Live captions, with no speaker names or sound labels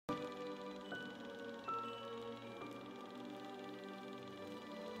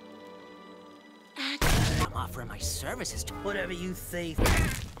offering my services to whatever you say.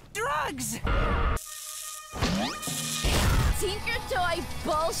 Drugs! Tinker Toy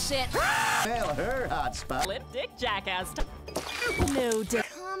bullshit. Nail her hot spot. Lip dick jackass. No,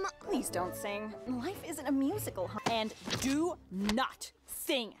 Come, please don't sing. Life isn't a musical, and do not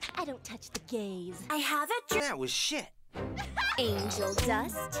sing. I don't touch the gays. I have a That was shit. angel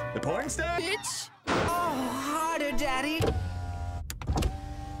dust. The porn star? Bitch. Oh, harder, Daddy.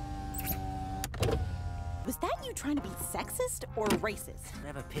 Was that you trying to be sexist or racist?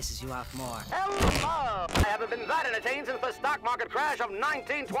 Whatever pisses you off more. Hello! I haven't been that entertained since the stock market crash of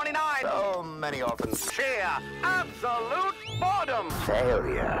 1929. So many orphans. Sheer, absolute boredom.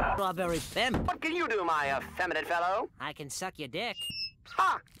 Failure. Strawberry femme. What can you do, my effeminate fellow? I can suck your dick.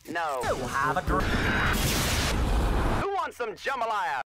 Ha! No. Have a drink. Who wants some jambalaya?